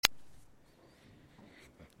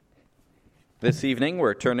This evening,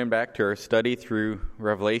 we're turning back to our study through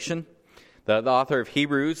Revelation. The author of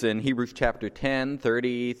Hebrews in Hebrews chapter 10,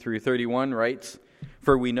 30 through 31 writes,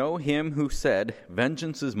 "For we know him who said,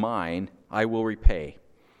 'Vengeance is mine, I will repay.'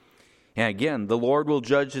 And again, the Lord will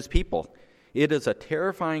judge his people. It is a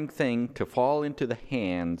terrifying thing to fall into the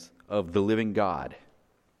hands of the living God."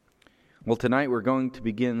 Well, tonight we're going to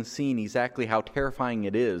begin seeing exactly how terrifying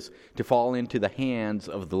it is to fall into the hands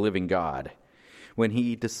of the living God, when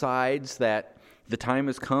he decides that the time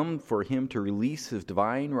has come for him to release his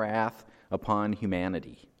divine wrath upon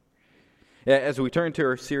humanity. As we turn to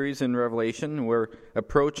our series in Revelation, we're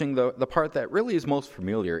approaching the part that really is most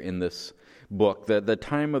familiar in this book, the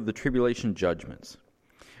time of the tribulation judgments.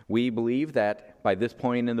 We believe that by this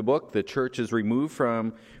point in the book, the church is removed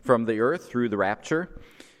from the earth through the rapture,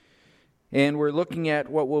 and we're looking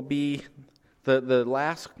at what will be the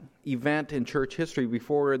last event in church history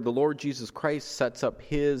before the Lord Jesus Christ sets up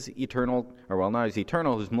his eternal,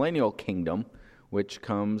 his millennial kingdom, which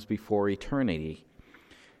comes before eternity.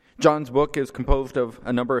 John's book is composed of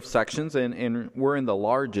a number of sections, and we're in the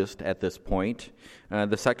largest at this point.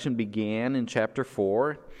 The section began in chapter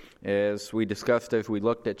 4. As we discussed as we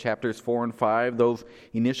looked at chapters 4 and 5, those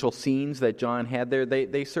initial scenes that John had there,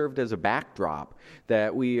 they served as a backdrop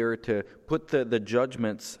that we are to put the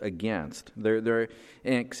judgments against. They're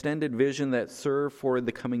an extended vision that serve for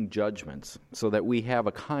the coming judgments so that we have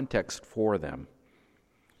a context for them.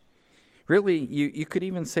 Really, you could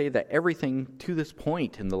even say that everything to this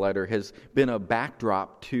point in the letter has been a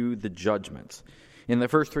backdrop to the judgments. In the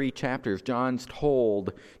first 3 chapters, John's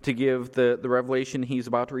told to give the revelation he's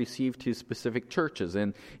about to receive to specific churches,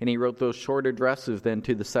 and he wrote those short addresses then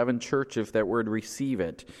to the 7 churches that were to receive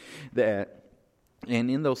it.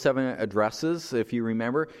 And in those 7 addresses, if you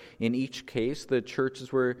remember, in each case, the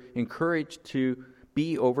churches were encouraged to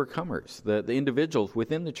be overcomers. The individuals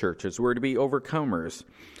within the churches were to be overcomers.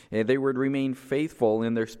 And they were to remain faithful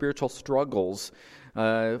in their spiritual struggles,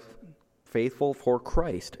 faithful for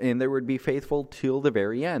Christ, and they would be faithful till the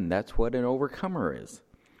very end. That's what an overcomer is.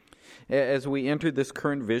 As we entered this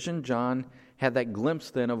current vision, John had that glimpse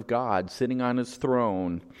then of God sitting on his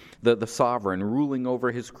throne, the sovereign, ruling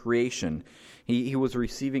over his creation. He was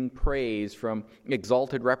receiving praise from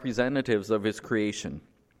exalted representatives of his creation.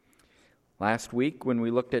 Last week, when we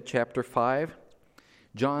looked at chapter 5,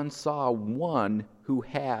 John saw one who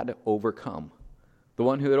had overcome. The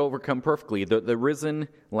one who had overcome perfectly, the risen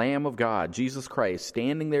Lamb of God, Jesus Christ,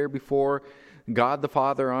 standing there before God the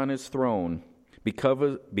Father on his throne.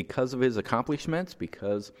 Because of his accomplishments,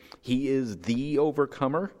 because he is the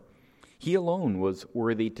overcomer, he alone was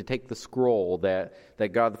worthy to take the scroll that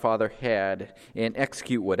God the Father had and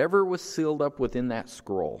execute whatever was sealed up within that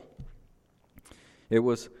scroll. It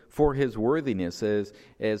was for his worthiness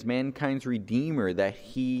as mankind's Redeemer that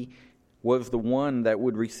he was the one that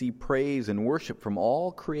would receive praise and worship from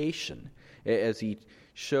all creation as he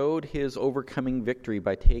showed his overcoming victory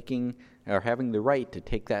by having the right to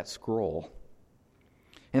take that scroll.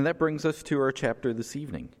 And that brings us to our chapter this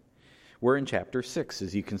evening. We're in chapter 6,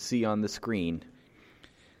 as you can see on the screen.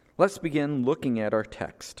 Let's begin looking at our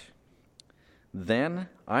text. "Then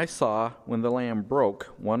I saw when the Lamb broke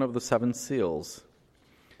one of the 7 seals."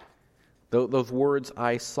 Those words,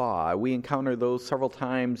 "I saw," we encounter those several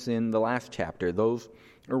times in the last chapter. Those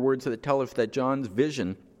are words that tell us that John's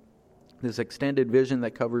vision, this extended vision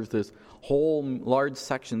that covers this whole large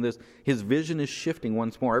section, his vision is shifting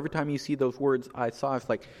once more. Every time you see those words, "I saw," it's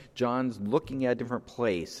like John's looking at a different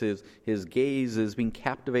place. His gaze is being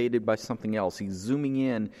captivated by something else. He's zooming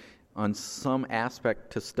in on some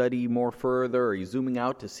aspect to study more further, or he's zooming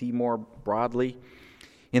out to see more broadly.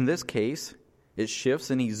 In this case, it shifts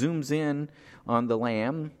and he zooms in on the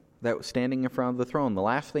Lamb that was standing in front of the throne. The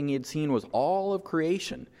last thing he had seen was all of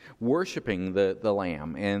creation worshiping the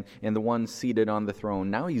Lamb and the one seated on the throne.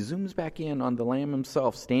 Now he zooms back in on the Lamb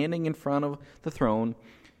himself standing in front of the throne,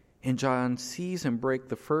 and John sees him break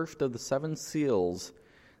the first of the 7 seals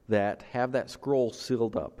that have that scroll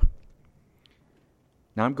sealed up.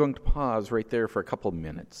 Now I'm going to pause right there for a couple of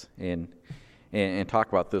minutes and talk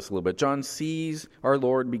about this a little bit. John sees our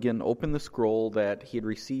Lord begin to open the scroll that he had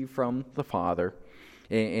received from the Father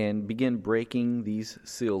and begin breaking these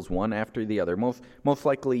seals one after the other. Most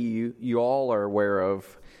likely you all are aware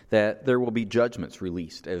of that there will be judgments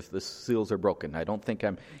released as the seals are broken. I don't think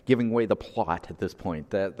I'm giving away the plot at this point.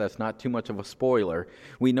 That's not too much of a spoiler.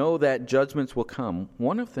 We know that judgments will come.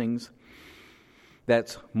 One of the things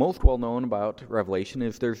that's most well known about Revelation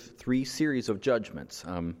is there's 3 series of judgments.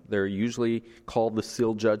 They're usually called the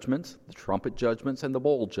seal judgments, the trumpet judgments, and the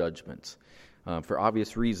bowl judgments. for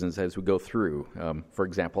obvious reasons as we go through. For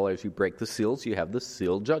example, as you break the seals, you have the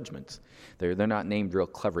seal judgments. They're not named real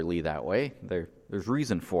cleverly that way. There's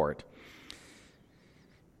reason for it.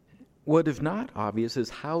 What is not obvious is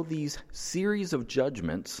how these series of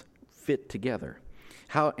judgments fit together.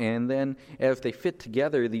 And then as they fit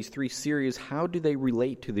together, these three series, how do they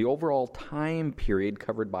relate to the overall time period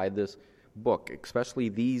covered by this book, especially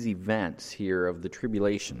these events here of the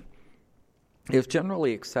tribulation? It's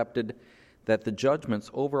generally accepted that the judgments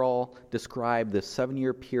overall describe the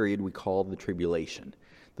 7-year period we call the tribulation,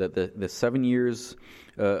 the 7 years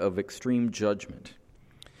of extreme judgment.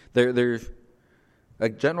 There's a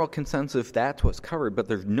general consensus that's what's covered, but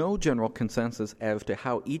there's no general consensus as to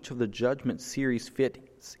how each of the judgment series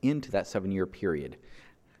fits into that 7-year period.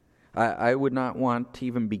 I would not want to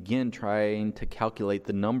even begin trying to calculate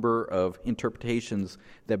the number of interpretations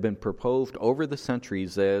that have been proposed over the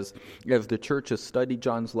centuries as the church has studied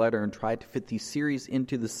John's letter and tried to fit these series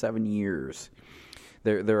into the 7 years.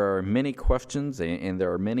 There are many questions, and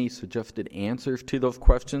there are many suggested answers to those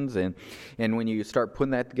questions, and when you start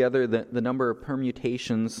putting that together, the number of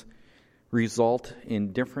permutations result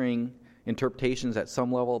in differing interpretations at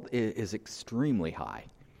some level is extremely high.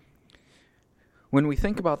 When we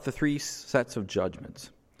think about the three sets of judgments,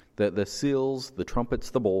 the seals, the trumpets,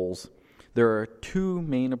 the bowls, there are two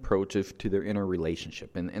main approaches to their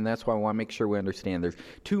interrelationship, and that's why I want to make sure we understand. There's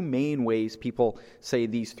two main ways people say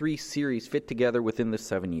these three series fit together within the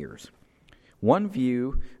 7 years. One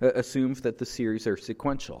view assumes that the series are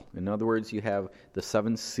sequential. In other words, you have the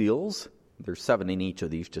 7 seals. There's 7 in each of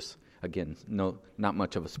these, just, again, not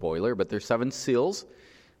much of a spoiler, but there's 7 seals,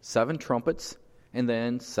 7 trumpets, and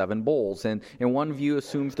then 7 bowls. And one view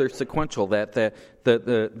assumes they're sequential, that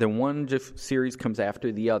the one series comes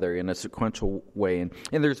after the other in a sequential way.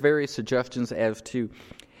 And there's various suggestions as to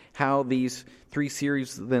how these 3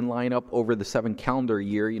 series then line up over the 7 calendar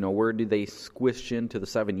year. Where do they squish into the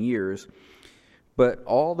 7 years? But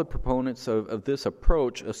all the proponents of this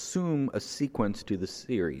approach assume a sequence to the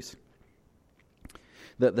series.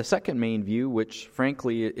 The second main view, which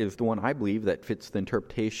frankly is the one I believe that fits the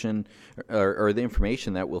interpretation or the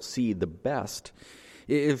information that we'll see the best,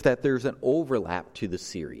 is that there's an overlap to the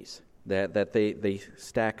series, that they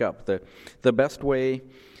stack up. The best way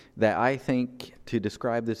that I think to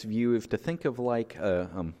describe this view is to think of like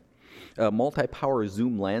a multi-power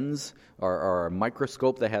zoom lens or a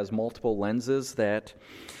microscope that has multiple lenses, that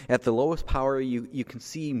at the lowest power you can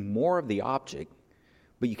see more of the object,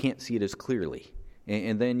 but you can't see it as clearly.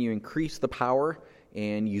 And then you increase the power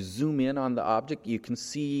and you zoom in on the object, you can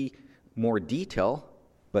see more detail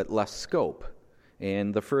but less scope.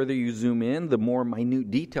 And the further you zoom in, the more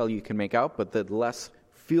minute detail you can make out, but the less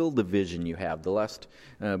field of vision you have, the less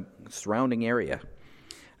surrounding area.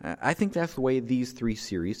 I think that's the way these 3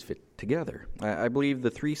 series fit together. I believe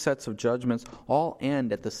the 3 sets of judgments all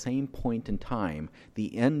end at the same point in time,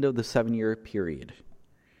 the end of the 7-year period.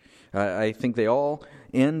 I think they all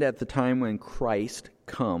end at the time when Christ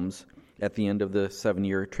comes at the end of the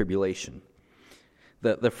 7-year tribulation.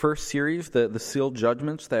 The first series, the sealed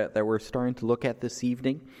judgments that we're starting to look at this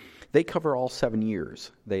evening, they cover all 7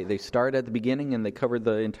 years. They start at the beginning and they cover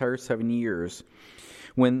the entire 7 years.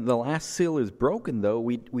 When the last seal is broken, though,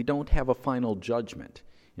 we don't have a final judgment.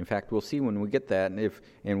 In fact, we'll see when we get that,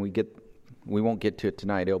 we won't get to it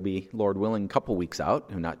tonight. It'll be, Lord willing, a couple weeks out,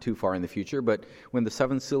 and not too far in the future. But when the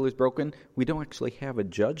 7th seal is broken, we don't actually have a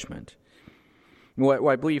judgment. What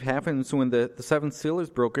I believe happens when the 7th seal is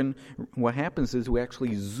broken, what happens is we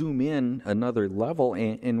actually zoom in another level,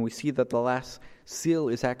 and we see that the last seal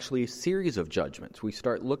is actually a series of judgments. We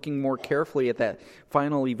start looking more carefully at that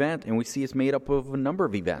final event, and we see it's made up of a number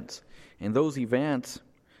of events. And those events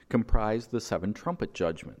comprise the 7 trumpet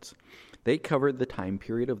judgments. They covered the time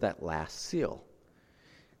period of that last seal.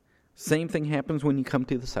 Same thing happens when you come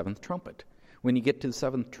to the 7th trumpet. When you get to the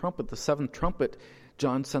 7th trumpet,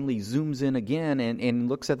 John suddenly zooms in again and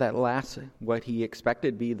looks at that last, what he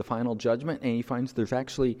expected to be the final judgment, and he finds there's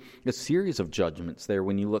actually a series of judgments there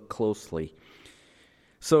when you look closely.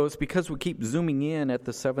 So it's because we keep zooming in at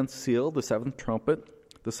the 7th seal, the 7th trumpet,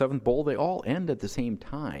 the 7th bowl, they all end at the same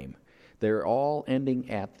time. They're all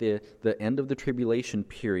ending at the end of the tribulation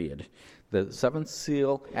period. The 7th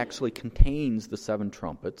seal actually contains the 7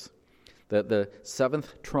 trumpets. The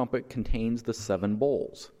 7th trumpet contains the 7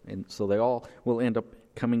 bowls. And so they all will end up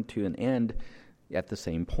coming to an end at the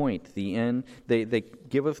same point. The end, they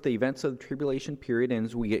give us the events of the tribulation period, and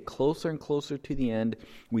as we get closer and closer to the end,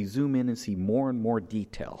 we zoom in and see more and more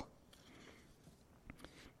detail.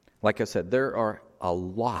 Like I said, there are a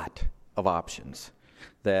lot of options.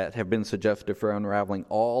 that have been suggested for unraveling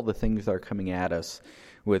all the things that are coming at us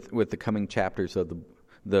with the coming chapters of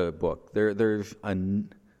the book. There's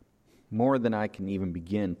more than I can even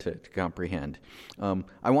begin to comprehend.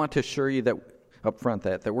 I want to assure you that up front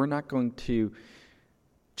that we're not going to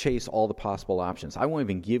chase all the possible options. I won't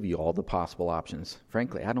even give you all the possible options.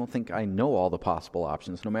 Frankly, I don't think I know all the possible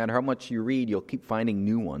options. No matter how much you read, you'll keep finding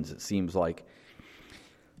new ones, it seems like.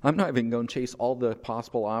 I'm not even going to chase all the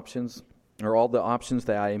possible options or all the options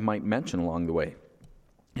that I might mention along the way.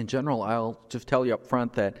 In general, I'll just tell you up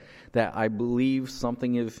front that I believe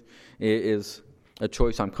something is a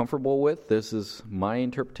choice I'm comfortable with. This is my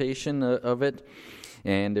interpretation of it.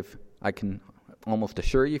 And if I can almost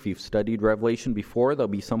assure you, if you've studied Revelation before, there'll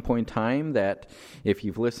be some point in time that if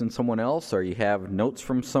you've listened to someone else or you have notes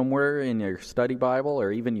from somewhere in your study Bible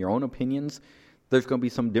or even your own opinions, there's going to be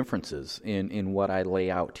some differences in what I lay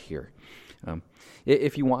out here.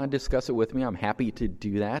 If you want to discuss it with me, I'm happy to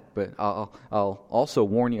do that, but I'll also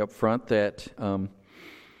warn you up front that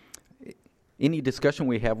any discussion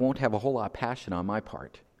we have won't have a whole lot of passion on my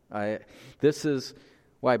part. This is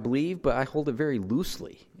what I believe, but I hold it very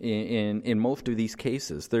loosely in most of these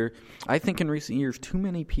cases. I think in recent years, too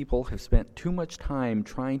many people have spent too much time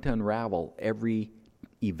trying to unravel every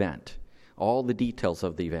event, all the details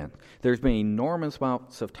of the event. There's been enormous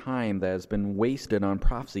amounts of time that has been wasted on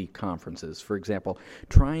prophecy conferences, for example,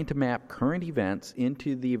 trying to map current events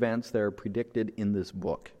into the events that are predicted in this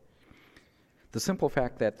book. The simple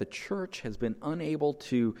fact that the church has been unable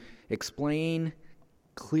to explain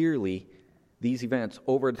clearly these events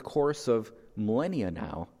over the course of millennia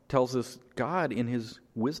now tells us God, in His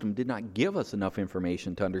wisdom, did not give us enough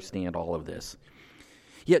information to understand all of this.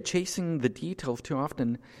 Yet chasing the details too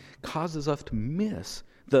often causes us to miss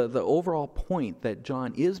the overall point that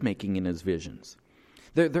John is making in his visions.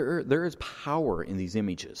 There is power in these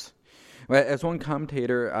images. As one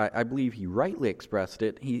commentator, I believe he rightly expressed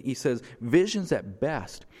it, he says, visions at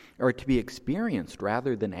best are to be experienced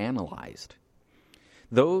rather than analyzed.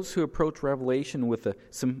 Those who approach Revelation with a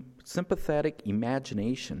sympathetic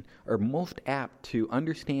imagination are most apt to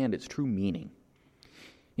understand its true meaning.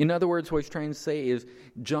 In other words, what he's trying to say is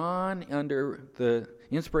John, under the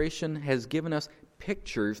inspiration, has given us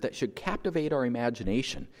pictures that should captivate our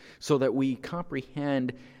imagination so that we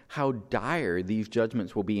comprehend how dire these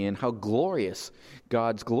judgments will be and how glorious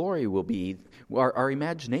God's glory will be. Our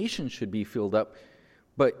imagination should be filled up,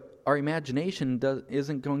 but our imagination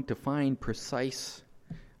isn't going to find precise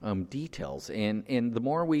details. And the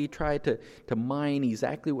more we try to mine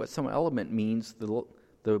exactly what some element means,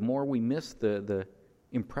 the more we miss the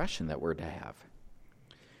impression that we're to have.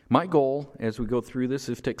 My goal as we go through this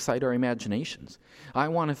is to excite our imaginations. I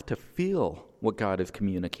want us to feel what God is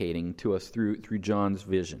communicating to us through John's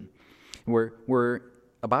vision. We're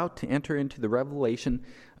about to enter into the revelation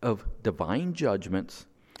of divine judgments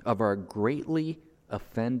of our greatly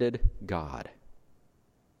offended God.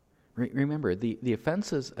 Remember, the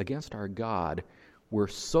offenses against our God were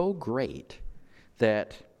so great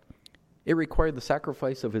that it required the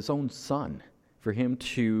sacrifice of His own Son for Him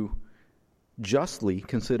to justly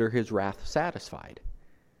consider His wrath satisfied.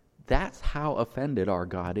 That's how offended our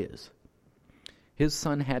God is. His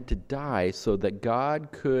Son had to die so that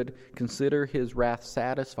God could consider His wrath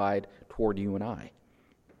satisfied toward you and I.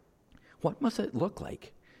 What must it look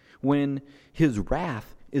like when His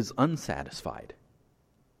wrath is unsatisfied?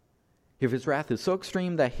 If His wrath is so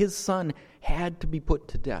extreme that His Son had to be put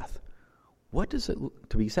to death, what does it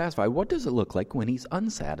to be satisfied? What does it look like when He's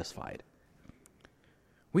unsatisfied?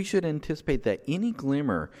 We should anticipate that any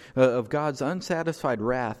glimmer of God's unsatisfied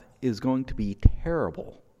wrath is going to be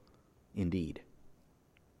terrible indeed.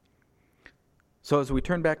 So as we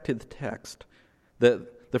turn back to the text, the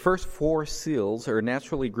first four seals are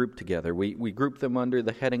naturally grouped together. We group them under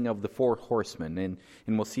the heading of the four horsemen, and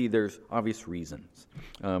we'll see there's obvious reasons.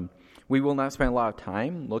 We will not spend a lot of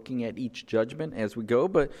time looking at each judgment as we go,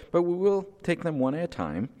 but we will take them one at a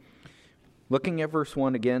time. Looking at verse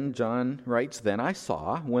 1 again, John writes, "Then I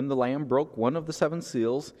saw, when the Lamb broke one of the seven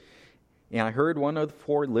seals, and I heard one of the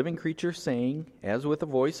four living creatures saying, as with a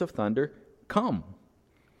voice of thunder, 'Come!'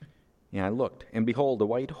 And I looked, and behold, a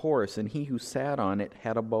white horse, and he who sat on it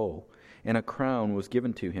had a bow, and a crown was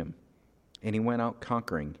given to him. And he went out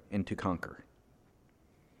conquering and to conquer."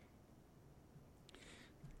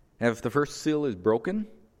 As the first seal is broken,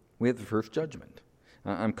 we have the first judgment.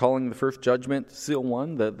 I'm calling the first judgment, seal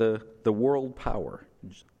 1, the world power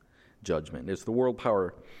judgment. It's the world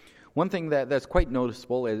power. One thing that's quite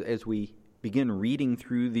noticeable as we begin reading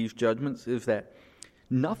through these judgments is that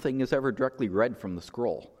nothing is ever directly read from the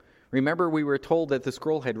scroll. Remember, we were told that the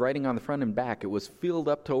scroll had writing on the front and back. It was filled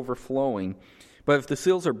up to overflowing. But if the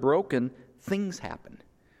seals are broken, things happen.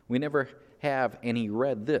 We never have any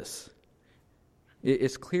read this.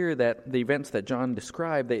 It's clear that the events that John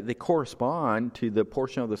described, they correspond to the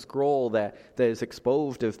portion of the scroll that is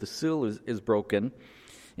exposed if the seal is broken,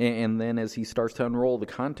 and then as he starts to unroll the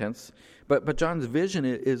contents. But John's vision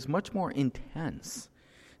is much more intense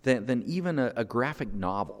than even a graphic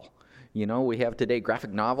novel. You know, we have today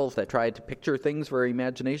graphic novels that try to picture things for our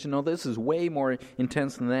imagination. No, this is way more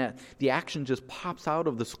intense than that. The action just pops out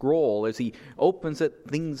of the scroll. As he opens it,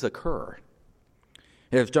 things occur.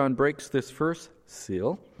 As John breaks this first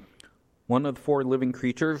seal, one of the four living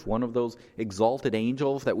creatures, one of those exalted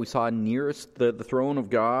angels that we saw nearest the throne of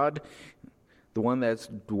God, the one that's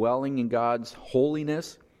dwelling in God's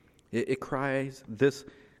holiness, it cries, this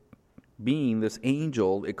being, this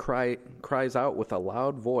angel, it cries out with a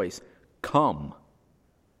loud voice, "Come!"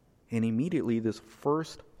 And immediately this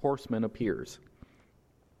first horseman appears.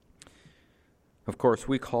 Of course,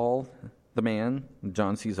 we call the man,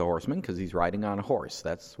 John sees a horseman because he's riding on a horse.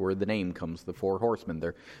 That's where the name comes, the four horsemen.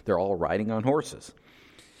 They're all riding on horses.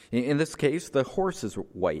 In this case, the horse is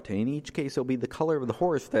white. In each case, it'll be the color of the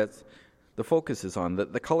horse that's the focus is on.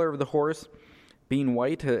 The color of the horse being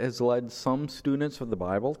white has led some students of the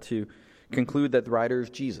Bible to conclude that the rider is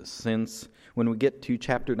Jesus, since when we get to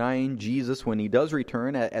chapter 9, Jesus, when he does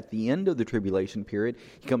return at the end of the tribulation period,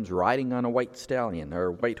 he comes riding on a white stallion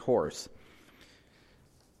or white horse.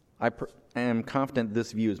 I am confident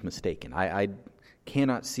this view is mistaken. I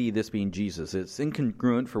cannot see this being Jesus. It's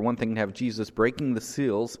incongruent, for one thing, to have Jesus breaking the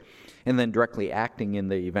seals and then directly acting in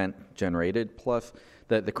the event generated. Plus,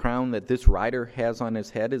 the crown that this rider has on his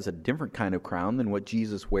head is a different kind of crown than what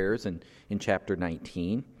Jesus wears in chapter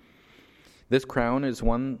 19. This crown is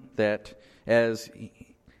one that, as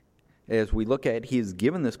we look at, he is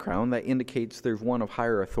given this crown that indicates there's one of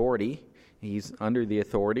higher authority. He's under the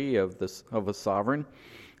authority of a sovereign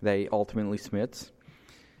that he ultimately submits.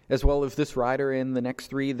 As well as this rider and the next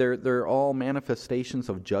three, they're all manifestations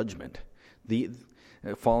of judgment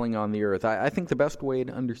falling on the earth. I think the best way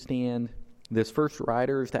to understand this first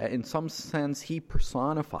rider is that in some sense he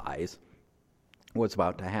personifies what's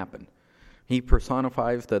about to happen. He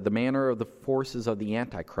personifies the manner of the forces of the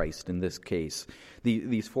Antichrist in this case.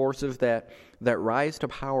 These forces that rise to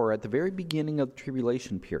power at the very beginning of the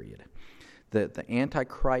tribulation period. The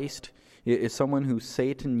Antichrist is someone who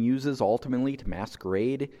Satan uses ultimately to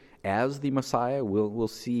masquerade as the Messiah. We'll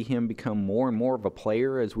see him become more and more of a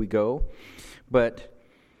player as we go. But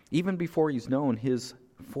even before he's known, his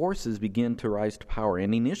forces begin to rise to power.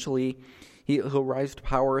 And initially, he'll rise to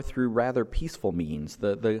power through rather peaceful means.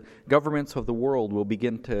 The governments of the world will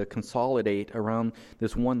begin to consolidate around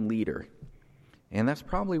this one leader. And that's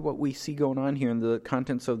probably what we see going on here in the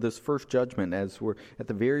contents of this first judgment as we're at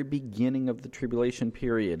the very beginning of the tribulation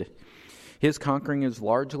period. His conquering is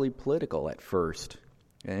largely political at first.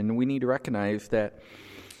 And we need to recognize that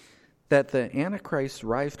the Antichrist's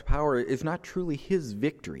rise to power is not truly his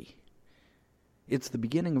victory. It's the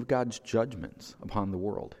beginning of God's judgments upon the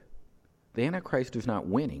world. The Antichrist is not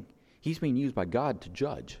winning. He's being used by God to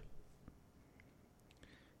judge.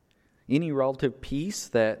 Any relative peace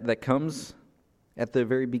that comes at the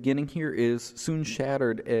very beginning here is soon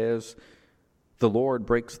shattered as the Lord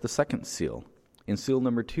breaks the second seal. And seal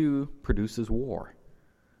number 2 produces war.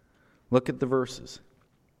 Look at the verses.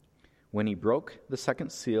 When he broke the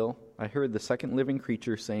second seal, I heard the second living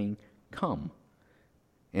creature saying, "Come."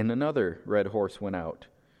 And another red horse went out.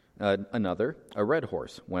 A red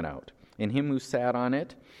horse went out. And him who sat on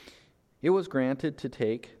it, it was granted to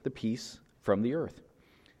take the peace from the earth,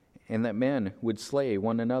 and that men would slay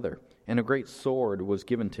one another, and a great sword was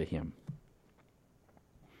given to him.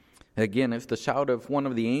 Again, it's the shout of one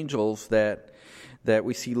of the angels that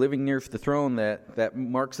we see living near the throne that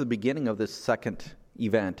marks the beginning of this second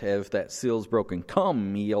event as that seal's broken.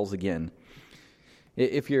 "Come," he yells again.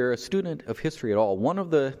 If you're a student of history at all, one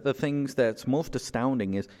of the things that's most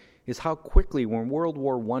astounding is how quickly, when World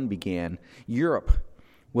War I began, Europe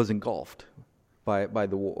was engulfed by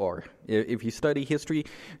the war. If you study history,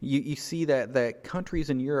 you see that countries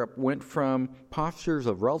in Europe went from postures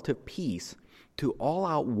of relative peace to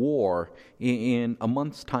all-out war in a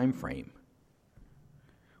month's time frame.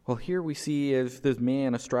 Well, here we see as this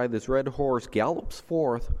man astride this red horse gallops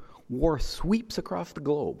forth, war sweeps across the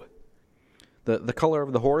globe. The color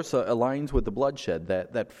of the horse aligns with the bloodshed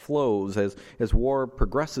that flows as war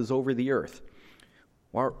progresses over the earth.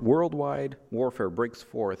 Worldwide warfare breaks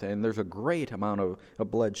forth, and there's a great amount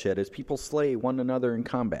of bloodshed as people slay one another in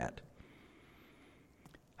combat.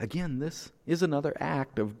 Again, this is another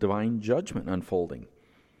act of divine judgment unfolding.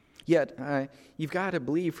 Yet, you've got to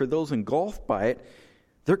believe for those engulfed by it,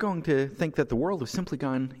 they're going to think that the world has simply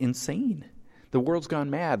gone insane. The world's gone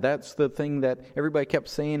mad. That's the thing that everybody kept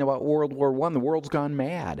saying about World War I. The world's gone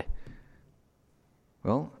mad.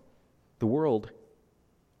 Well, the world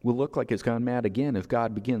will look like it's gone mad again as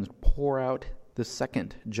God begins to pour out the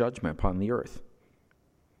second judgment upon the earth.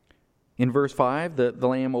 In verse 5, the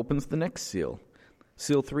Lamb opens the next seal.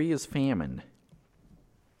 Seal 3 is famine.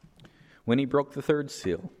 When he broke the third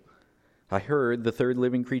seal, I heard the third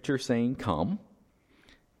living creature saying, "Come."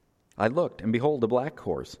 I looked, and behold, a black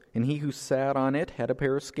horse, and he who sat on it had a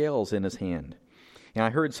pair of scales in his hand. And I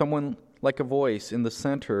heard someone like a voice in the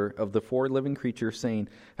center of the four living creatures saying,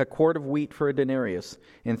 "A quart of wheat for a denarius,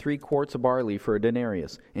 and 3 quarts of barley for a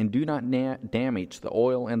denarius, and do not damage the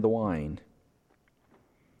oil and the wine."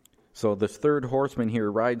 So this third horseman here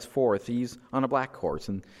rides forth. He's on a black horse,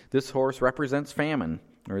 and this horse represents famine,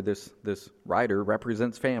 or this rider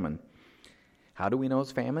represents famine. How do we know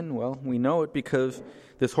it's famine? Well, we know it because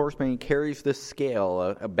this horseman carries this scale,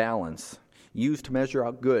 a balance, used to measure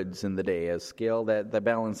out goods in the day, a scale that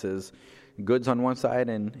balances goods on one side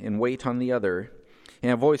and weight on the other.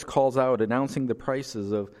 And a voice calls out, announcing the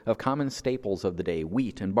prices of common staples of the day,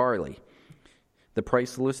 wheat and barley. The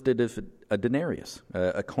price listed is a denarius,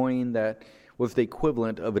 a coin that was the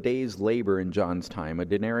equivalent of a day's labor in John's time. A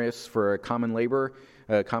denarius for a common laborer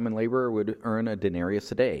would earn a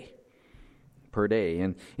denarius a day, per day.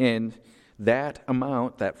 And that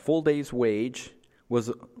amount, that full day's wage,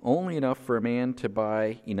 was only enough for a man to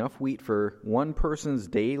buy enough wheat for one person's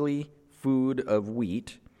daily food of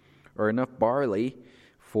wheat, or enough barley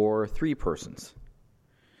for 3 persons.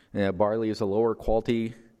 Barley is a lower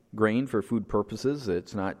quality grain for food purposes.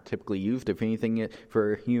 It's not typically used, if anything,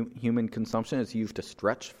 for human consumption. It's used to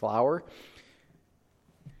stretch flour.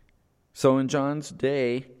 So in John's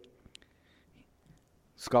day,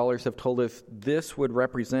 scholars have told us this would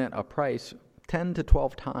represent a price 10 to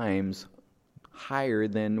 12 times higher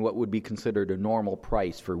than what would be considered a normal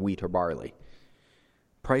price for wheat or barley.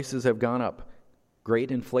 Prices have gone up.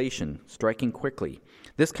 Great inflation, striking quickly.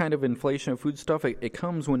 This kind of inflation of foodstuff, it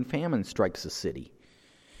comes when famine strikes a city.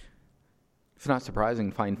 It's not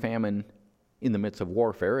surprising to find famine in the midst of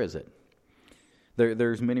warfare, is it?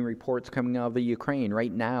 There's many reports coming out of the Ukraine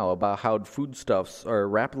right now about how foodstuffs are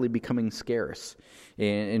rapidly becoming scarce.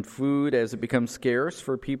 And food, as it becomes scarce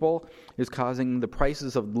for people, is causing the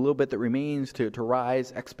prices of the little bit that remains to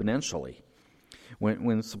rise exponentially.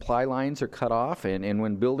 When supply lines are cut off and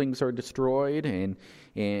when buildings are destroyed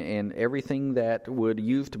and everything that would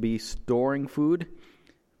used to be storing food,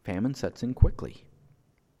 famine sets in quickly.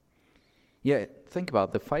 Yeah, think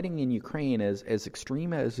about the fighting in Ukraine, as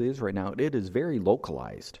extreme as it is right now, it is very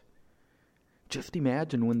localized. Just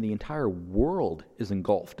imagine when the entire world is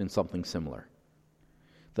engulfed in something similar.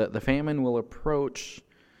 The famine will approach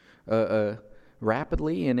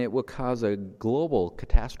rapidly, and it will cause a global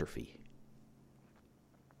catastrophe.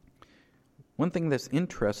 One thing that's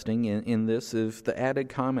interesting in this is the added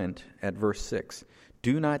comment at verse 6.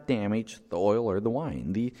 Do not damage the oil or the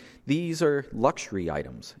wine. These are luxury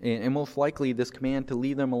items, and most likely this command to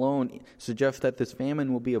leave them alone suggests that this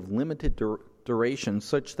famine will be of limited duration,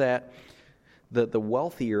 such that the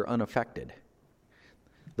wealthy are unaffected.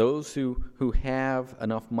 Those who have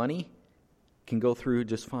enough money can go through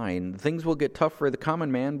just fine. Things will get tough for the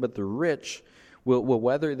common man, but the rich will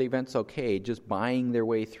weather the events okay, just buying their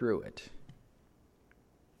way through it.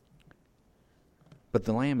 But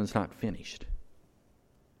the Lamb is not finished.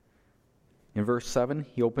 In verse 7,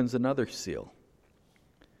 he opens another seal.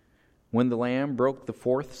 When the Lamb broke the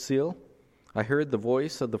 4th seal, I heard the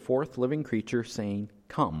voice of the 4th living creature saying,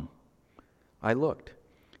 "Come." I looked,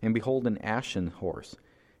 and behold, an ashen horse,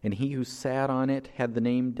 and he who sat on it had the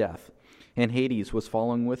name Death, and Hades was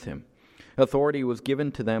following with him. Authority was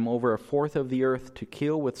given to them over 1/4 of the earth to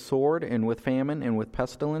kill with sword and with famine and with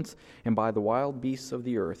pestilence and by the wild beasts of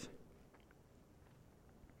the earth.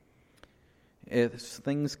 As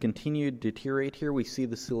things continue to deteriorate here, we see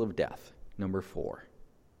the seal of death, number 4.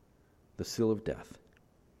 The seal of death.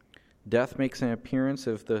 Death makes an appearance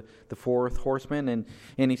of the 4th horseman,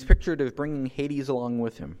 and he's pictured as bringing Hades along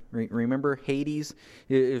with him. Remember, Hades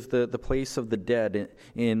is the place of the dead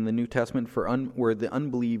in the New Testament where the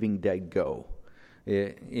unbelieving dead go.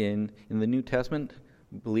 In the New Testament,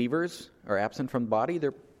 believers are absent from the body.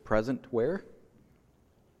 They're present where?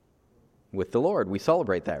 With the Lord. We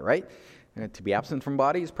celebrate that, right? To be absent from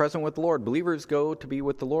body is present with the Lord. Believers go to be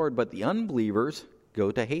with the Lord, but the unbelievers go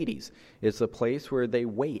to Hades. It's a place where they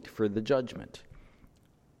wait for the judgment.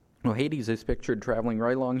 Well, Hades is pictured traveling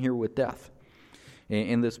right along here with death.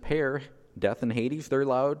 In this pair, death and Hades, they're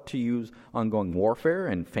allowed to use ongoing warfare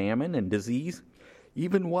and famine and disease,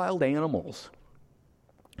 even wild animals.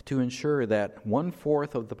 to ensure that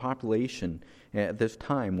 1/4 of the population at this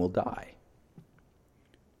time will die.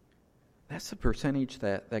 That's a percentage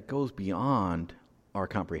that goes beyond our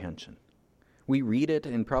comprehension. We read it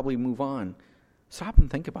and probably move on. Stop and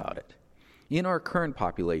think about it. In our current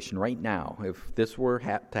population right now, if this were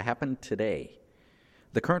to happen today,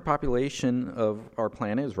 the current population of our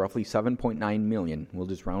planet is roughly 7.9 million. We'll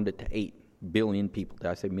just round it to 8 billion people. Did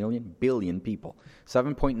I say million? Billion people.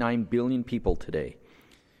 7.9 billion people today.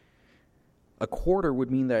 A quarter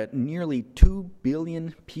would mean that nearly 2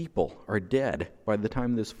 billion people are dead by the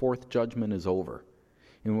time this fourth judgment is over.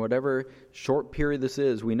 In whatever short period this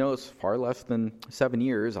is, we know it's far less than 7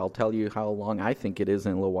 years. I'll tell you how long I think it is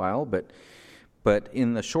in a little while, but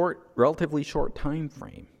in the relatively short time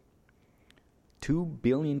frame, 2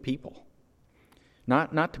 billion people.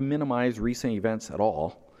 Not to minimize recent events at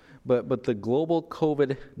all, but the global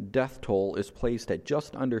COVID death toll is placed at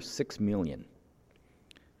just under 6 million.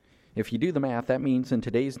 If you do the math, that means in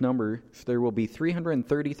today's numbers, there will be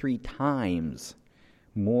 333 times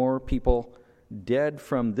more people dead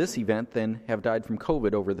from this event than have died from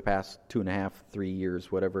COVID over the past 2.5, 3 years,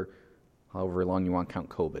 however long you want to count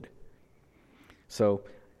COVID. So,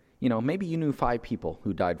 maybe you knew 5 people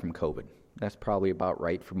who died from COVID. That's probably about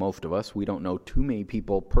right for most of us. We don't know too many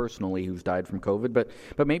people personally who's died from COVID,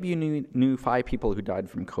 but maybe you knew 5 people who died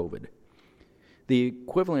from COVID. The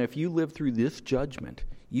equivalent, if you lived through this judgment,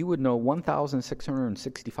 you would know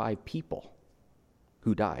 1,665 people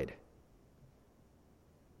who died.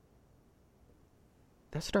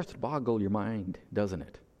 That starts to boggle your mind, doesn't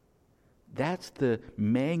it? That's the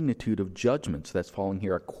magnitude of judgments that's falling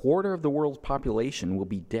here. A quarter of the world's population will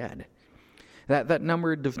be dead. That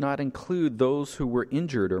number does not include those who were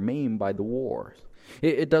injured or maimed by the wars.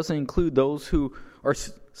 It doesn't include those who are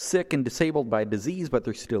sick and disabled by disease, but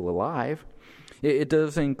they're still alive. It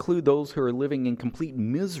doesn't include those who are living in complete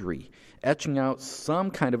misery, etching out some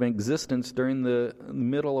kind of existence during the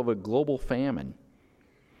middle of a global famine.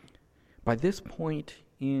 By this point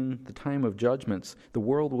in the time of judgments, the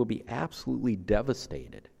world will be absolutely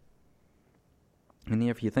devastated. And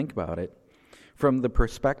if you think about it, from the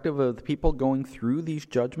perspective of the people going through these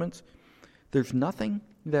judgments, there's nothing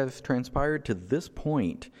that has transpired to this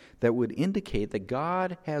point that would indicate that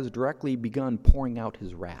God has directly begun pouring out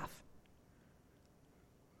his wrath.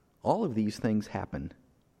 All of these things happen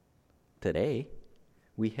today.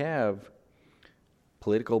 We have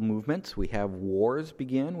political movements, we have wars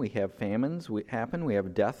begin, we have famines happen, we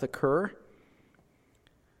have death occur.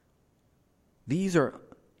 These are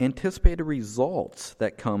anticipated results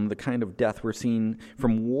that come, the kind of death we're seeing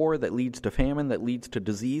from war that leads to famine, that leads to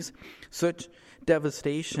disease. Such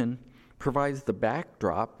devastation provides the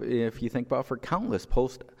backdrop, if you think about, for countless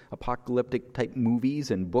post-apocalyptic type movies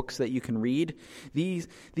and books that you can read. These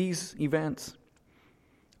events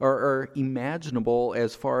are imaginable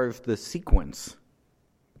as far as the sequence.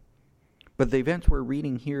 But the events we're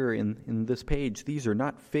reading here in this page, these are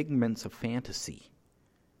not figments of fantasy.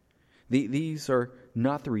 These are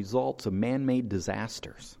not the results of man-made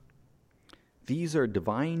disasters. These are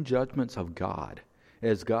divine judgments of God,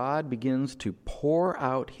 as God begins to pour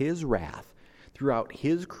out his wrath throughout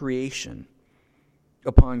his creation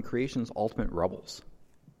upon creation's ultimate rebels,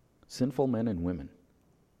 sinful men and women.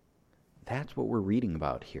 That's what we're reading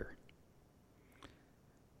about here.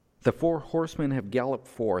 The 4 horsemen have galloped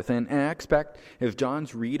forth, and I expect if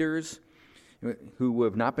John's readers, who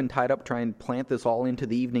have not been tied up trying to plant this all into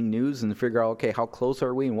the evening news and figure out, okay, how close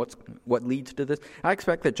are we and what leads to this, I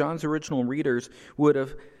expect that John's original readers would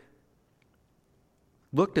have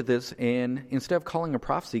looked at this, and instead of calling a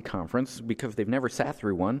prophecy conference, because they've never sat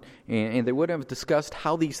through one, and they wouldn't have discussed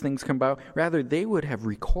how these things come about, rather they would have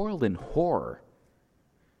recoiled in horror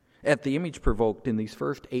at the image provoked in these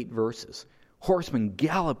first 8 verses. Horsemen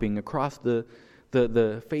galloping across the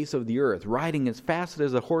face of the earth, riding as fast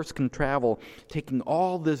as a horse can travel, taking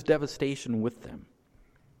all this devastation with them.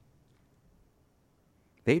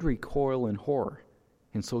 They'd recoil in horror,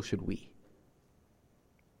 and so should we.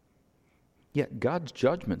 Yet God's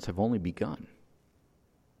judgments have only begun.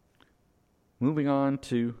 Moving on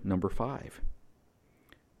to number 5.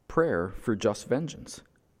 Prayer for just vengeance.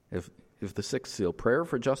 If the 6th seal, prayer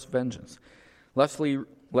for just vengeance. Lest we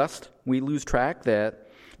lose track that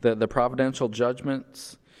the providential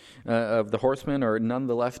judgments of the horsemen are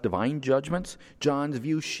nonetheless divine judgments, John's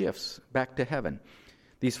view shifts back to heaven.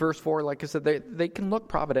 These first 4, like I said, they can look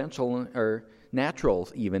providential or natural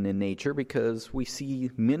even in nature, because we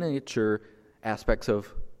see miniature aspects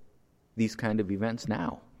of these kind of events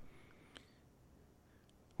now.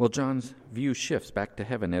 Well, John's view shifts back to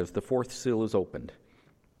heaven as the 4th seal is opened.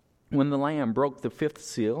 When the Lamb broke the 5th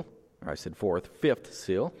seal, fifth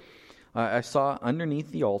seal, I saw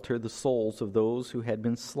underneath the altar the souls of those who had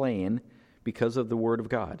been slain because of the word of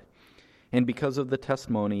God, and because of the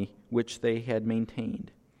testimony which they had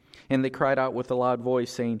maintained. And they cried out with a loud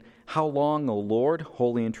voice, saying, How long, O Lord,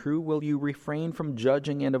 holy and true, will you refrain from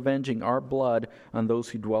judging and avenging our blood on those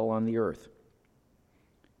who dwell on the earth?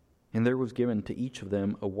 And there was given to each of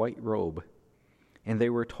them a white robe, and they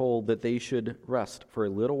were told that they should rest for a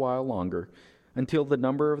little while longer, until the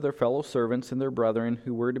number of their fellow servants and their brethren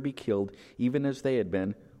who were to be killed, even as they had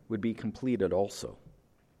been, would be completed also.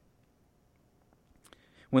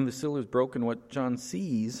 When the seal is broken, what John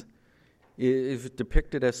sees is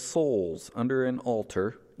depicted as souls under an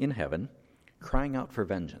altar in heaven, crying out for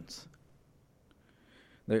vengeance.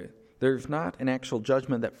 There's not an actual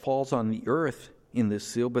judgment that falls on the earth in this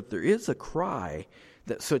seal, but there is a cry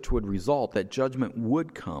that such would result, that judgment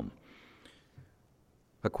would come.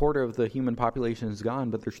 A quarter of the human population is gone,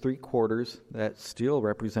 but there's 3/4 that still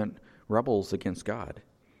represent rebels against God.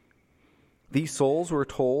 These souls, we're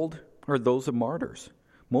told, are those of martyrs.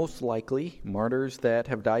 Most likely, martyrs that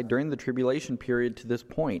have died during the tribulation period to this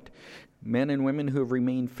point. Men and women who have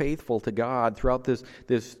remained faithful to God throughout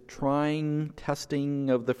this trying testing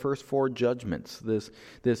of the first 4 judgments,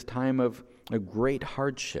 this time of a great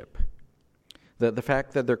hardship. The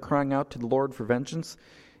fact that they're crying out to the Lord for vengeance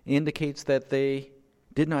indicates that they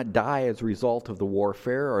did not die as a result of the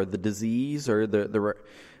warfare or the disease or the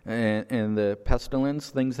pestilence,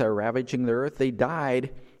 things that are ravaging the earth. They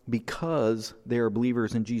died because they are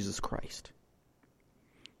believers in Jesus Christ.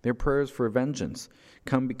 Their prayers for vengeance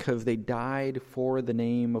come because they died for the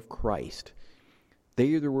name of Christ.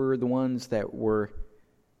 They were the ones that were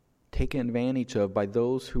taken advantage of by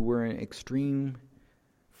those who were in extreme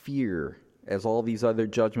fear as all these other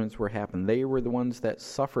judgments were happening. They were the ones that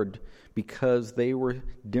suffered because they were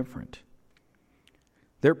different.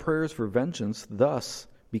 Their prayers for vengeance thus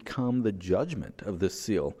become the judgment of this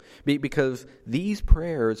seal, because these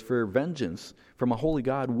prayers for vengeance from a holy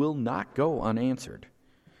God will not go unanswered.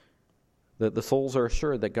 The souls are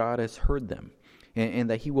assured that God has heard them and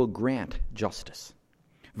that he will grant justice.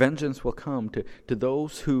 Vengeance will come to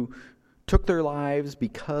those who took their lives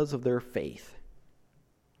because of their faith.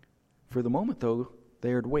 For the moment, though,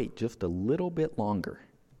 they are to wait just a little bit longer.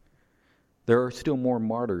 There are still more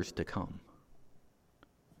martyrs to come.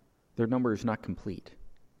 Their number is not complete.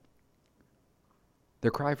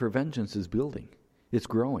 Their cry for vengeance is building. It's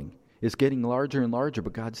growing. It's getting larger and larger,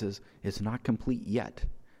 but God says it's not complete yet.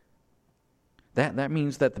 That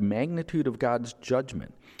means that the magnitude of God's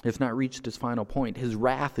judgment has not reached its final point. His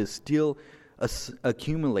wrath is still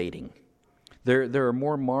accumulating. There are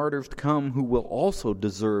more martyrs to come who will also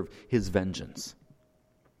deserve his vengeance.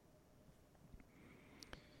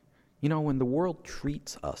 You know, when the world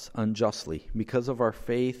treats us unjustly because of our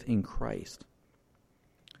faith in Christ,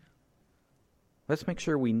 let's make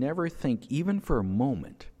sure we never think, even for a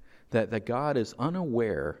moment, that God is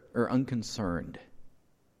unaware or unconcerned.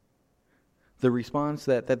 The response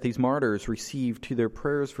that these martyrs receive to their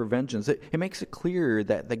prayers for vengeance, it makes it clear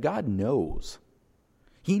that God knows.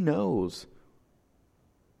 He knows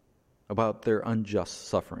about their unjust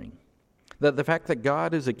suffering. That the fact that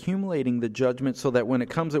God is accumulating the judgment so that when it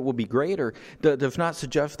comes it will be greater does not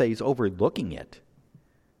suggest that he's overlooking it.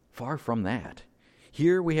 Far from that.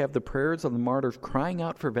 Here we have the prayers of the martyrs crying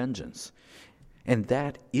out for vengeance, and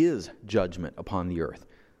that is judgment upon the earth.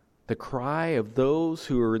 The cry of those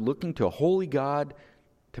who are looking to a holy God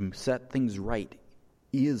to set things right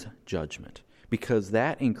is judgment, because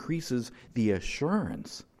that increases the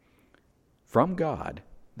assurance from God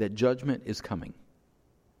that judgment is coming.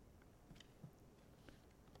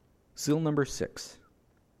 Seal number 6.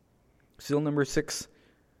 Seal number 6,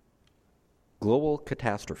 global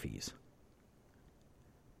catastrophes.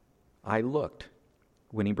 I looked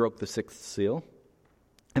when he broke the 6th seal,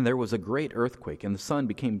 and there was a great earthquake, and the sun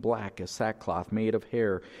became black as sackcloth made of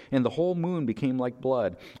hair, and the whole moon became like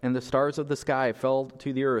blood, and the stars of the sky fell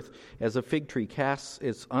to the earth, as a fig tree casts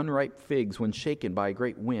its unripe figs when shaken by a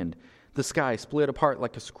great wind. The sky split apart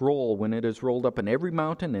like a scroll when it is rolled up, and every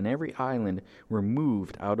mountain and every island were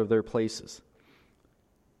moved out of their places.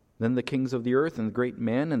 Then the kings of the earth and the great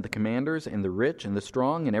men and the commanders and the rich and the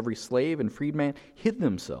strong and every slave and freedman hid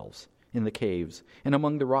themselves in the caves and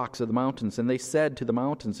among the rocks of the mountains. And they said to the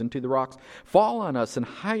mountains and to the rocks, Fall on us and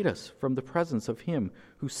hide us from the presence of him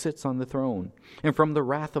who sits on the throne and from the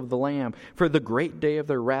wrath of the Lamb. For the great day of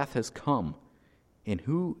their wrath has come, and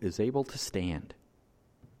who is able to stand?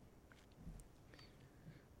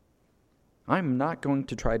 I'm not going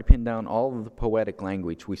to try to pin down all of the poetic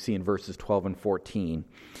language we see in verses 12 and 14.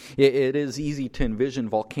 It is easy to envision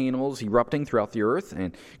volcanoes erupting throughout the earth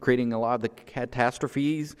and creating a lot of the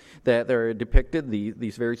catastrophes that are depicted,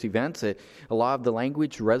 these various events. A lot of the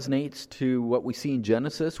language resonates to what we see in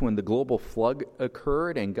Genesis when the global flood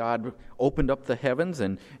occurred and God opened up the heavens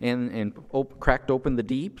and cracked open the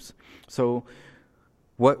deeps. So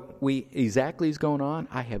what exactly is going on,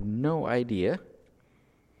 I have no idea.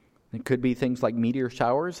 It could be things like meteor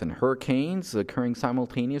showers and hurricanes occurring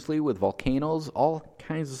simultaneously with volcanoes, all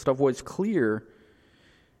kinds of stuff. What's clear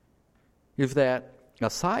is that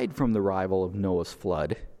aside from the arrival of Noah's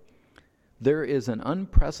flood, there is an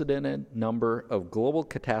unprecedented number of global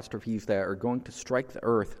catastrophes that are going to strike the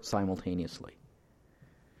earth simultaneously.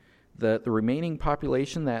 The remaining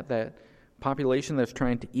population, that population that's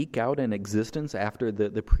trying to eke out an existence after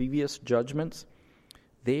the previous judgments,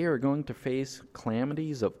 they are going to face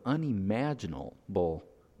calamities of unimaginable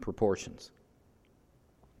proportions.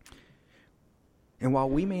 And while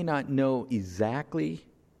we may not know exactly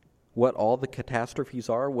what all the catastrophes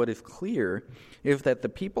are, what is clear is that the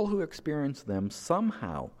people who experience them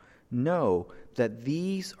somehow know that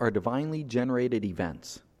these are divinely generated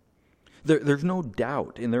events. There's no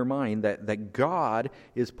doubt in their mind that God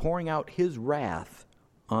is pouring out His wrath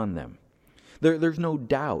on them. There's no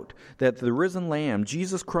doubt that the risen Lamb,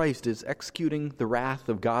 Jesus Christ, is executing the wrath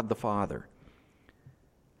of God the Father.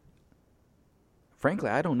 Frankly,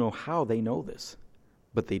 I don't know how they know this,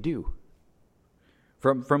 but they do.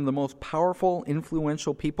 From the most powerful,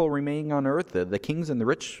 influential people remaining on earth, the kings and the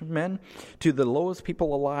rich men, to the lowest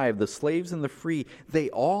people alive, the slaves and the free,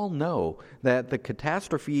 they all know that the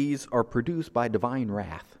catastrophes are produced by divine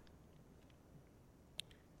wrath.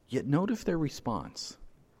 Yet notice their response.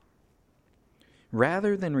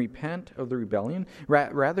 Rather than repent of the rebellion,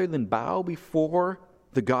 rather than bow before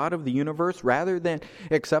the God of the universe, rather than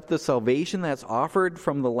accept the salvation that's offered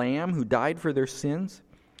from the Lamb who died for their sins,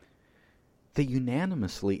 they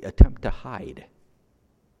unanimously attempt to hide.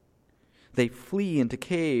 They flee into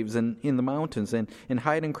caves and in the mountains and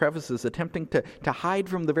hide in crevices, attempting to hide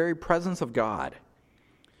from the very presence of God.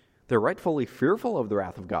 They're rightfully fearful of the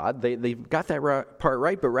wrath of God. They've got that part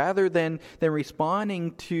right, but rather than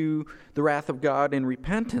responding to the wrath of God in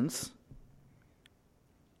repentance,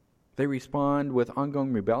 they respond with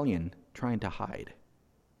ongoing rebellion, trying to hide.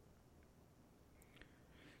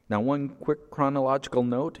 Now, one quick chronological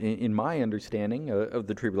note in my understanding of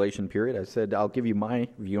the tribulation period. I said I'll give you my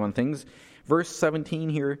view on things. Verse 17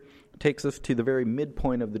 here takes us to the very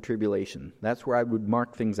midpoint of the tribulation. That's where I would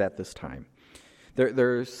mark things at this time.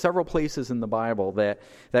 There are several places in the Bible that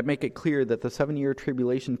make it clear that the 7-year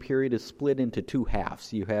tribulation period is split into two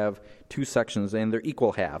halves. You have two sections, and they're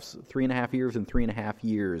equal halves, 3.5 years and 3.5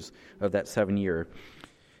 years of that 7 year.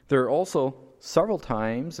 There are also several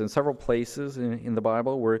times and several places in the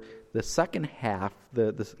Bible where the second half,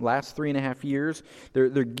 the last 3.5 years, they're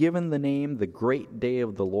given the name the Great Day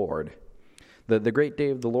of the Lord. The Great Day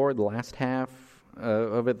of the Lord, the last half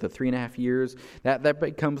of it, the 3.5 years, that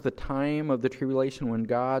becomes the time of the tribulation when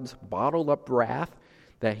God's bottled up wrath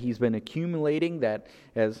that He's been accumulating, that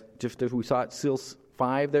just as we saw at Seal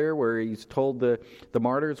 5 there, where He's told the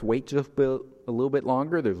martyrs, wait just a little bit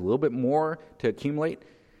longer, there's a little bit more to accumulate.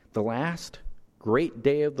 The last great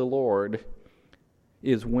day of the Lord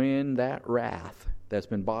is when that wrath that's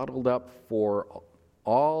been bottled up for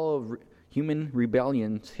all of human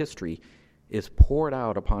rebellion's history is poured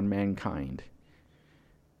out upon mankind.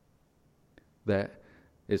 That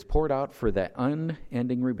is poured out for that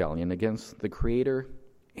unending rebellion against the Creator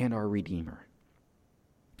and our Redeemer.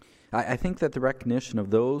 I think that the recognition of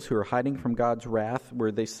those who are hiding from God's wrath,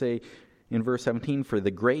 where they say in verse 17, for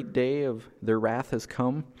the great day of their wrath has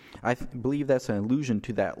come, I believe that's an allusion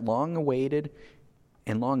to that long-awaited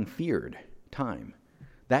and long-feared time.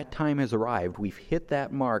 That time has arrived. We've hit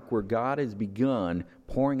that mark where God has begun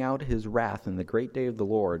pouring out His wrath in the great day of the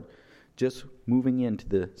Lord, just moving into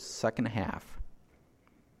the second half.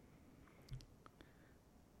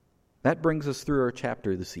 That brings us through our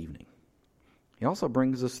chapter this evening. He also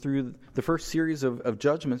brings us through the first series of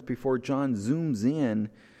judgments before John zooms in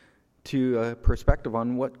to a perspective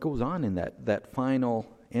on what goes on in that final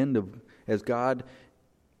end of, as God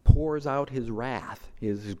pours out His wrath,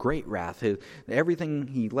 His great wrath, everything,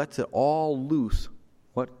 He lets it all loose.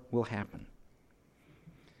 What will happen?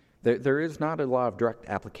 There is not a lot of direct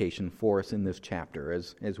application for us in this chapter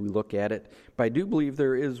as we look at it, but I do believe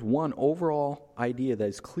there is one overall idea that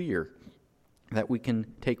is clear that we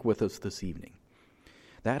can take with us this evening.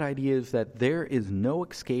 That idea is that there is no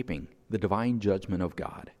escaping the divine judgment of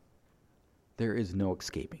God. There is no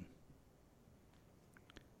escaping.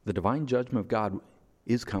 The divine judgment of God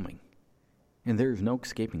is coming, and there is no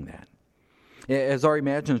escaping that. As our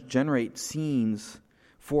imaginations generate scenes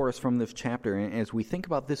for us from this chapter, and as we think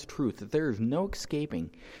about this truth, that there is no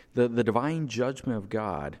escaping the divine judgment of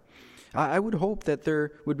God, I would hope that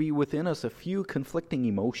there would be within us a few conflicting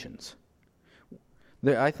emotions.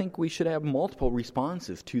 I think we should have multiple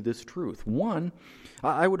responses to this truth. One,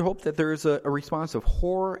 I would hope that there is a response of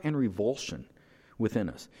horror and revulsion within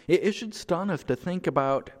us. It should stun us to think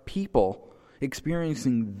about people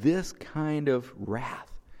experiencing this kind of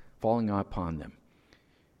wrath falling upon them.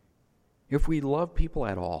 If we love people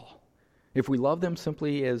at all, if we love them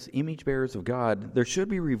simply as image bearers of God, there should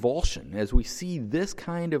be revulsion as we see this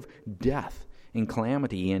kind of death and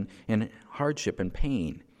calamity and hardship and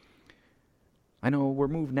pain. I know we're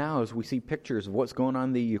moved now as we see pictures of what's going on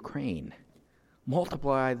in the Ukraine.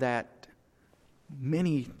 Multiply that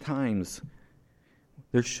many times.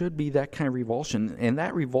 There should be that kind of revulsion, and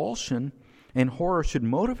that revulsion and horror should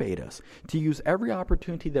motivate us to use every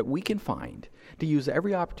opportunity that we can find, to use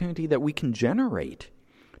every opportunity that we can generate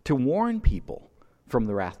to warn people from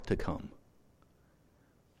the wrath to come.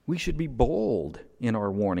 We should be bold in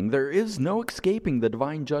our warning. There is no escaping the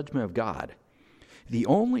divine judgment of God. The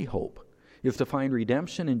only hope is to find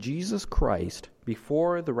redemption in Jesus Christ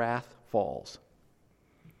before the wrath falls.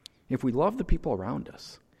 If we love the people around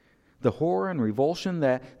us, the horror and revulsion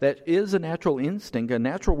that is a natural instinct, a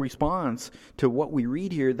natural response to what we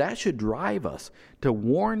read here, that should drive us to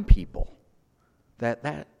warn people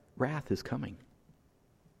that wrath is coming.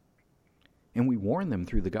 And we warn them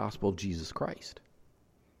through the gospel of Jesus Christ.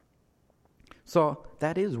 So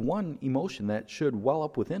that is one emotion that should well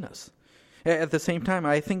up within us. At the same time,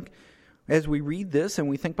 I think as we read this and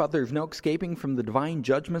we think about there's no escaping from the divine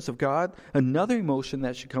judgments of God, another emotion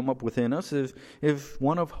that should come up within us is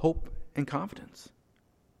one of hope and confidence.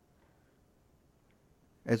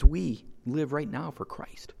 As we live right now for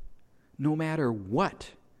Christ, no matter what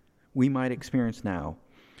we might experience now,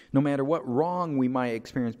 no matter what wrong we might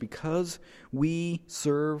experience because we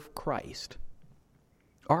serve Christ,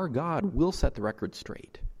 our God will set the record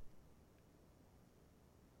straight.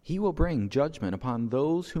 He will bring judgment upon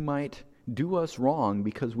those who might do us wrong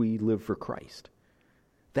because we live for Christ.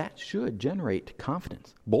 That should generate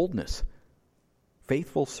confidence, boldness,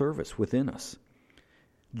 faithful service within us.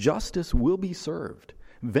 Justice will be served.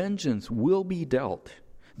 Vengeance will be dealt.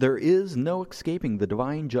 There is no escaping the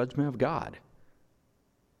divine judgment of God.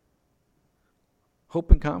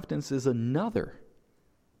 Hope and confidence is another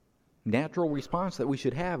natural response that we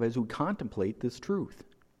should have as we contemplate this truth.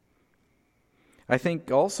 I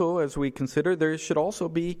think also as we consider, there should also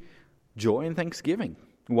be joy and thanksgiving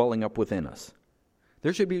welling up within us.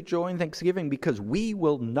 There should be joy and thanksgiving because we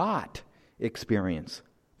will not experience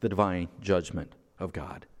the divine judgment of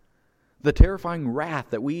God. The terrifying wrath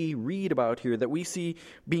that we read about here, that we see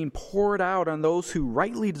being poured out on those who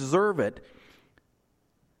rightly deserve it,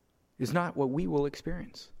 is not what we will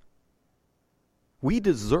experience. We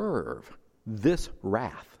deserve this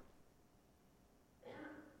wrath.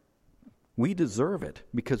 We deserve it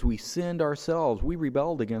because we sinned ourselves. We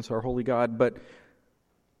rebelled against our holy God. But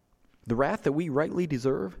the wrath that we rightly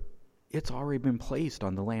deserve, it's already been placed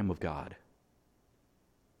on the Lamb of God.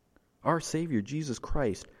 Our Savior, Jesus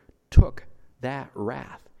Christ, took that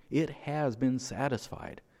wrath. It has been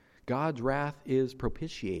satisfied. God's wrath is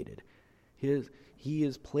propitiated. He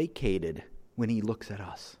is placated when He looks at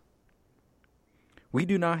us. We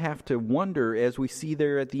do not have to wonder, as we see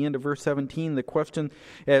there at the end of verse 17, the question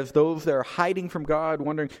as those that are hiding from God,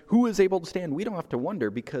 wondering who is able to stand. We don't have to wonder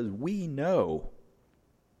because we know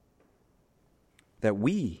that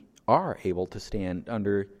we are able to stand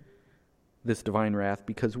under this divine wrath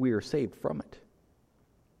because we are saved from it.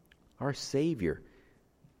 Our Savior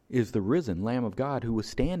is the risen Lamb of God who was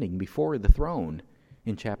standing before the throne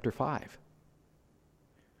in chapter 5.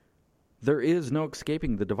 There is no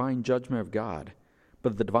escaping the divine judgment of God.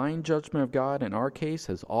 But the divine judgment of God, in our case,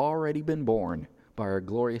 has already been borne by our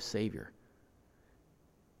glorious Savior.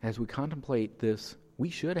 As we contemplate this, we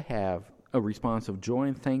should have a response of joy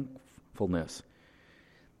and thankfulness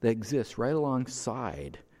that exists right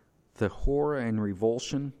alongside the horror and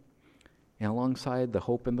revulsion and alongside the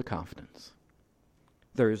hope and the confidence.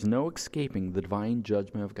 There is no escaping the divine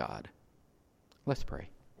judgment of God. Let's pray.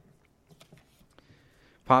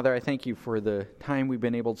 Father, I thank you for the time we've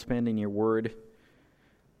been able to spend in your word.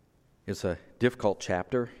 It's a difficult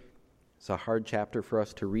chapter. It's a hard chapter for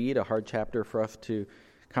us to read, a hard chapter for us to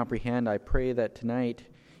comprehend. I pray that tonight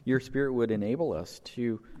your Spirit would enable us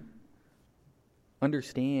to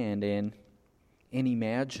understand and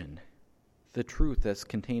imagine the truth that's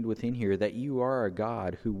contained within here, that you are a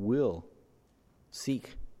God who will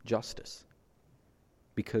seek justice,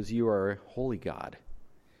 because you are a holy God.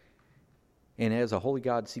 And as a holy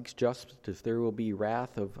God seeks justice, there will be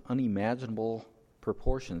wrath of unimaginable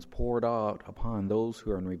proportions poured out upon those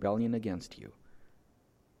who are in rebellion against you.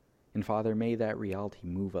 And Father, may that reality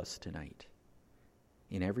move us tonight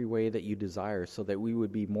in every way that you desire, so that we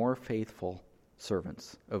would be more faithful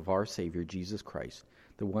servants of our Savior, Jesus Christ,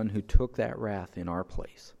 the one who took that wrath in our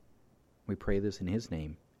place. We pray this in his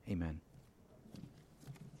name. Amen.